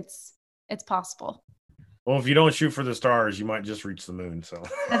I think it's possible. Well, if you don't shoot for the stars, you might just reach the moon. So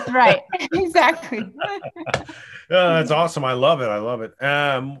that's right. Exactly. That's awesome. I love it. I love it.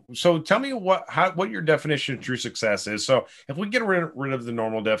 So tell me what your definition of true success is. So if we get rid of the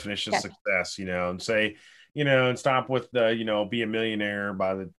normal definition of success, and say, and stop with the, be a millionaire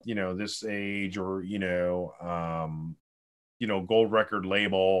by the, this age, or, gold record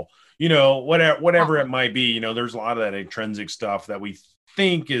label, whatever it might be, there's a lot of that intrinsic stuff that we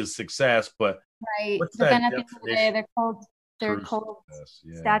think is success, but right. But then at the end of the day, they're called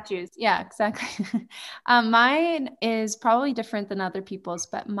statues. Yeah, exactly. Mine is probably different than other people's,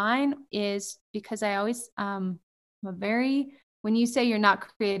 but mine is because I always, when you say you're not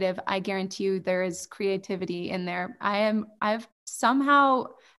creative, I guarantee you there is creativity in there. I've somehow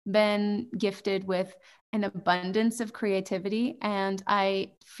been gifted with an abundance of creativity, and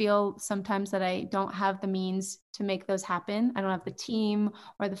I feel sometimes that I don't have the means to make those happen. I don't have the team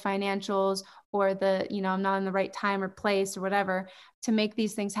or the financials or I'm not in the right time or place or whatever to make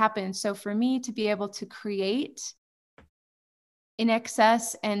these things happen. So for me to be able to create in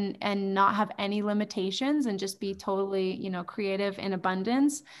excess and not have any limitations and just be totally, creative in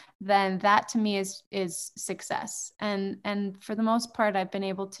abundance, then that to me is success. And for the most part, I've been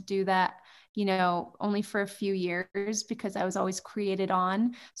able to do that, only for a few years because I was always created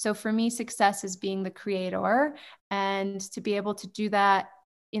on. So for me, success is being the creator, and to be able to do that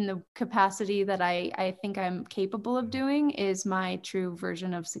in the capacity that I think I'm capable of doing is my true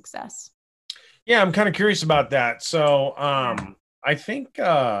version of success. Yeah, I'm kind of curious about that. So I think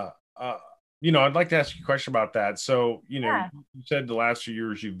I'd like to ask you a question about that. So, you said the last few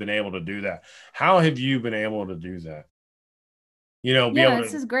years you've been able to do that. How have you been able to do that?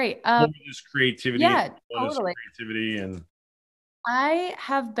 This is great. This creativity. Yeah, totally. Creativity, and I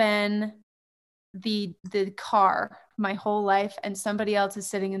have been the car my whole life, and somebody else is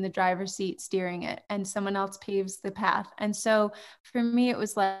sitting in the driver's seat steering it, and someone else paves the path. And so for me, it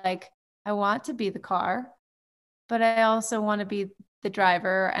was like, I want to be the car, but I also want to be the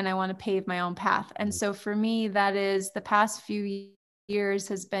driver, and I want to pave my own path. And so for me, that is the past few years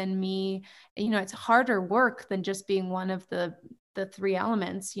has been me, it's harder work than just being one of the three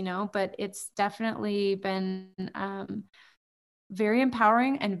elements, but it's definitely been very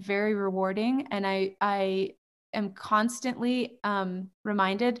empowering and very rewarding. And I am constantly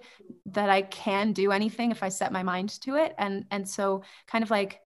reminded that I can do anything if I set my mind to it. And so kind of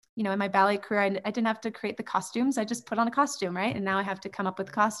like, in my ballet career, I didn't have to create the costumes. I just put on a costume, right? And now I have to come up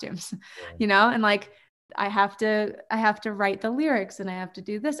with costumes, and like, I have to write the lyrics, and I have to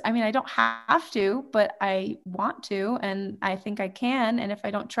do this. I mean, I don't have to, but I want to, and I think I can. And if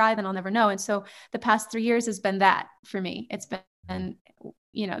I don't try, then I'll never know. And so the past 3 years has been that for me. It's been,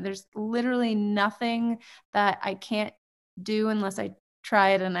 there's literally nothing that I can't do unless I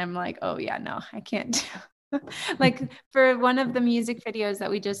try it. And I'm like, oh yeah, no, I can't do. Like for one of the music videos that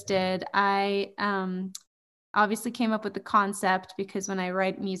we just did, I obviously came up with the concept because when I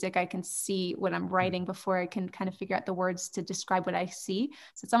write music, I can see what I'm writing before I can kind of figure out the words to describe what I see.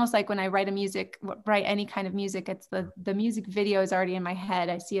 So it's almost like when I write any kind of music, it's the music video is already in my head.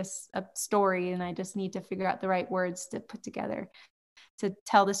 I see a story, and I just need to figure out the right words to put together to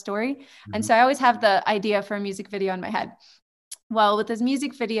tell the story. Mm-hmm. And so I always have the idea for a music video in my head. Well, with this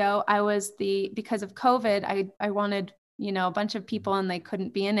music video, because of COVID, I wanted, a bunch of people, and they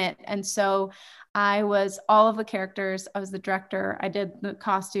couldn't be in it. And so I was all of the characters. I was the director. I did the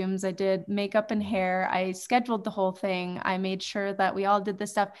costumes. I did makeup and hair. I scheduled the whole thing. I made sure that we all did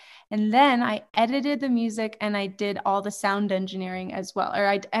this stuff. And then I edited the music, and I did all the sound engineering as well. Or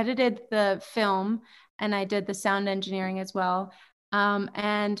I edited the film, and I did the sound engineering as well.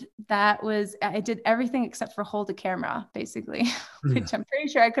 And I did everything except for hold a camera, basically, which I'm pretty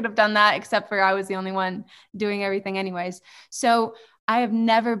sure I could have done that, except for I was the only one doing everything anyways. So I have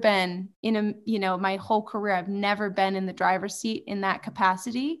never been my whole career, I've never been in the driver's seat in that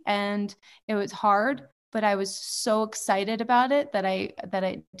capacity. And it was hard, but I was so excited about it that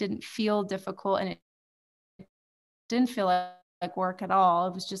I didn't feel difficult, and it didn't feel like work at all.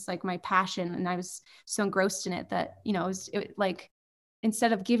 It was just like my passion. And I was so engrossed in it that, it like,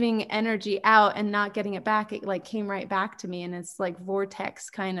 instead of giving energy out and not getting it back, it like came right back to me, and it's like vortex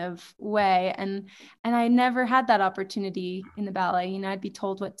kind of way. And I never had that opportunity in the ballet. I'd be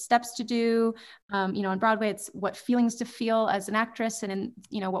told what steps to do. On Broadway, it's what feelings to feel as an actress, and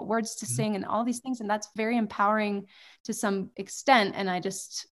what words to sing, and all these things. And that's very empowering to some extent. And I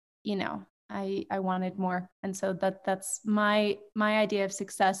just, I wanted more. And so that's my idea of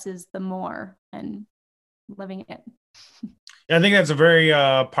success, is the more and living it. I think that's a very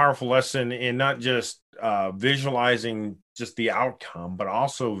powerful lesson in not just visualizing just the outcome, but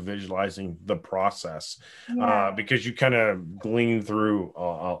also visualizing the process, Yeah. because you kind of glean through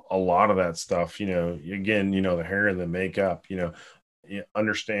a lot of that stuff. Again, the hair and the makeup,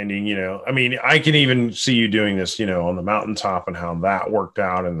 understanding, I mean, I can even see you doing this, on the mountaintop and how that worked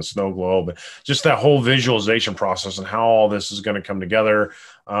out in the snow globe, but just that whole visualization process and how all this is going to come together.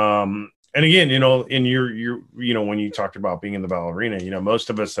 And again, in when you talked about being in the ballerina, most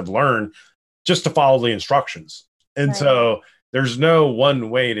of us have learned just to follow the instructions. And Right. so there's no one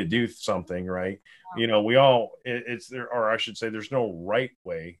way to do something, right? We all, it's there, or I should say, there's no right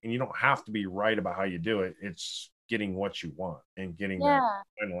way, and you don't have to be right about how you do it. It's getting what you want and getting that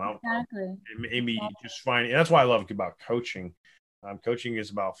Yeah, final outcome. exactly. And maybe you Exactly. just find, and that's why I love about coaching. Coaching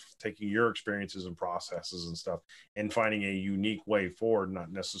is about taking your experiences and processes and stuff and finding a unique way forward,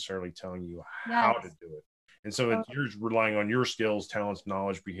 not necessarily telling you how to Yes. do it. And so you're relying on your skills, talents,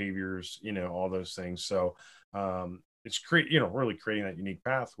 knowledge, behaviors, all those things. So it's really creating that unique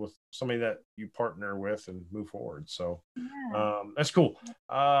path with somebody that you partner with and move forward. So Yeah. that's cool.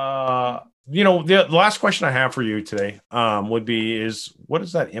 The last question I have for you today would be is what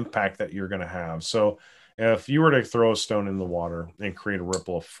is that impact that you're going to have? So if you were to throw a stone in the water and create a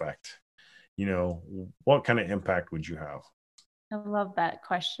ripple effect, what kind of impact would you have? I love that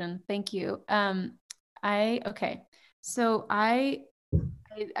question. Thank you. Okay. So I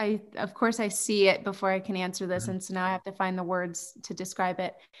of course I see it before I can answer this, Mhm. and so now I have to find the words to describe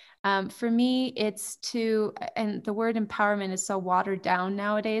it. For me, it's and the word empowerment is so watered down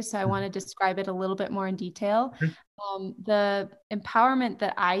nowadays, so I want to describe it a little bit more in detail. The empowerment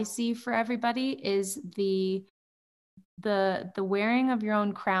that I see for everybody is the wearing of your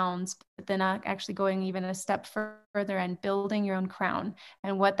own crowns, but then actually going even a step further and building your own crown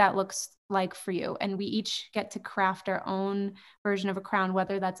and what that looks like for you. And we each get to craft our own version of a crown,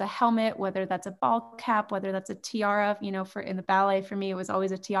 whether that's a helmet, whether that's a ball cap, whether that's a tiara. For in the ballet, for me, it was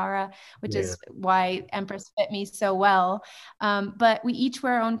always a tiara, which Yeah. is why Empress fit me so well. But we each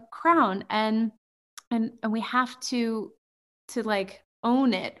wear our own crown, and we have to like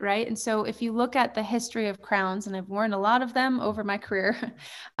own it, right? And so if you look at the history of crowns, and I've worn a lot of them over my career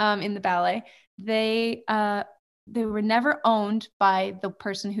in the ballet, they were never owned by the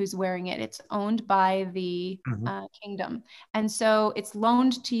person who's wearing it. It's owned by the Mhm. kingdom. And so it's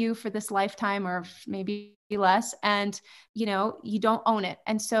loaned to you for this lifetime or maybe less. And you don't own it.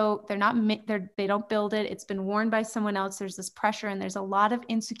 And so they don't build it. It's been worn by someone else. There's this pressure, and there's a lot of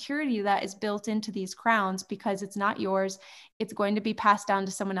insecurity that is built into these crowns because it's not yours. It's going to be passed down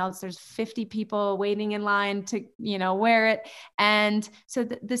to someone else. There's 50 people waiting in line to wear it. And so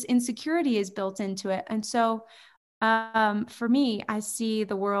this insecurity is built into it. And so for me, I see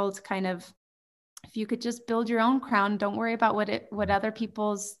the world kind of, if you could just build your own crown, don't worry about what other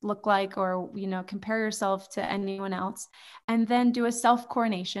people's look like, or compare yourself to anyone else, and then do a self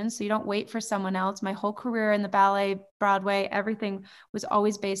coronation, so you don't wait for someone else. My whole career in the ballet, Broadway, everything was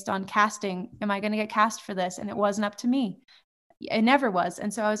always based on casting. Am I going to get cast for this? And it wasn't up to me. It never was.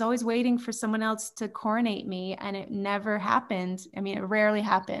 And so I was always waiting for someone else to coronate me, and it never happened. I mean, it rarely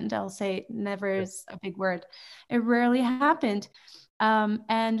happened. I'll say never is a big word. It rarely happened.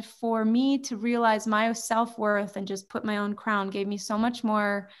 And for me to realize my self-worth and just put my own crown gave me so much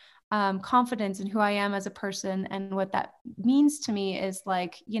more confidence in who I am as a person. And what that means to me is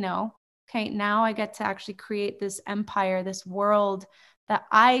like, okay, now I get to actually create this empire, this world that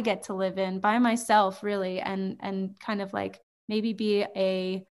I get to live in by myself, really, and kind of like maybe be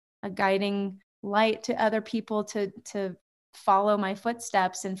a guiding light to other people to follow my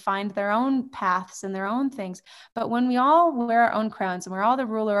footsteps and find their own paths and their own things. But when we all wear our own crowns and we're all the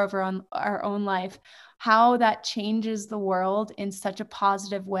ruler over our own life, how that changes the world in such a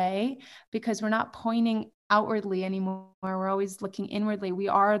positive way, because we're not pointing outwardly anymore. We're always looking inwardly. We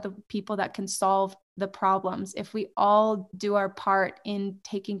are the people that can solve the problems. If we all do our part in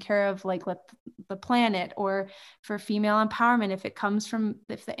taking care of like the planet, or for female empowerment, if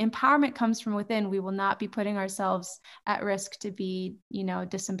the empowerment comes from within, we will not be putting ourselves at risk to be,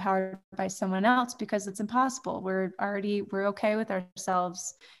 disempowered by someone else, because it's impossible. We're okay with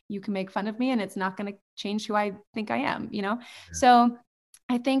ourselves. You can make fun of me and it's not going to change who I think I am. So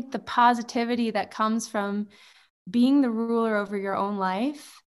I think the positivity that comes from being the ruler over your own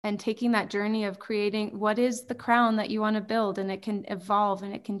life and taking that journey of creating what is the crown that you want to build, and it can evolve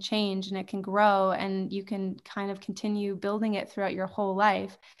and it can change and it can grow, and you can kind of continue building it throughout your whole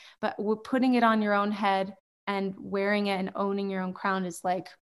life. But we're putting it on your own head and wearing it and owning your own crown is like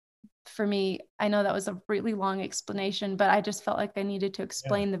for me, I know that was a really long explanation, but I just felt like I needed to Yeah.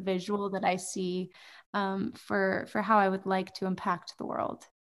 explain the visual that I see for how I would like to impact the world.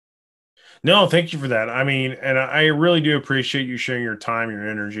 No, thank you for that. I mean, and I really do appreciate you sharing your time, your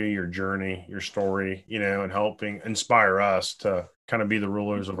energy, your journey, your story, and helping inspire us to kind of be the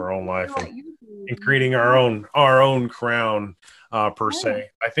rulers of our own life and What you do. creating our own crown, per Yeah. se.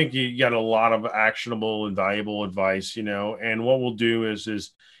 I think you got a lot of actionable and valuable advice, and what we'll do is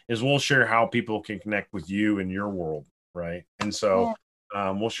we'll share how people can connect with you in your world, right? And so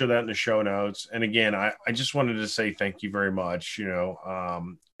Yeah. we'll share that in the show notes. And again, I just wanted to say thank you very much.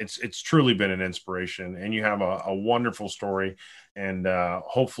 It's truly been an inspiration, and you have a wonderful story. And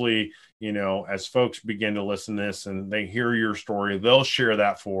hopefully, as folks begin to listen to this and they hear your story, they'll share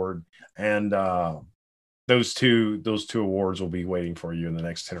that forward. And those two awards will be waiting for you in the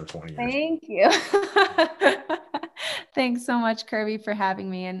next 10 or 20 years. Thank you. Thanks so much, Kirby, for having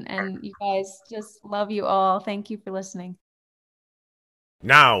me. And you guys, just love you all. Thank you for listening.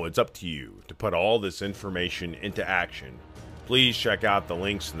 Now it's up to you to put all this information into action. Please check out the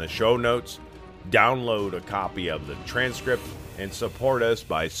links in the show notes, download a copy of the transcript, and support us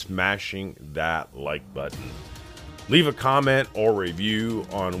by smashing that like button. Leave a comment or review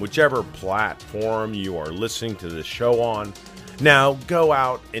on whichever platform you are listening to this show on. Now go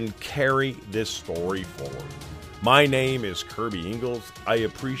out and carry this story forward. My name is Kirby Ingalls. I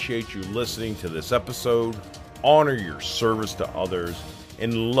appreciate you listening to this episode, honor your service to others,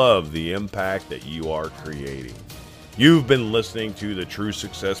 and love the impact that you are creating. You've been listening to the True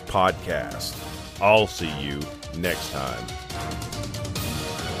Success Podcast. I'll see you next time.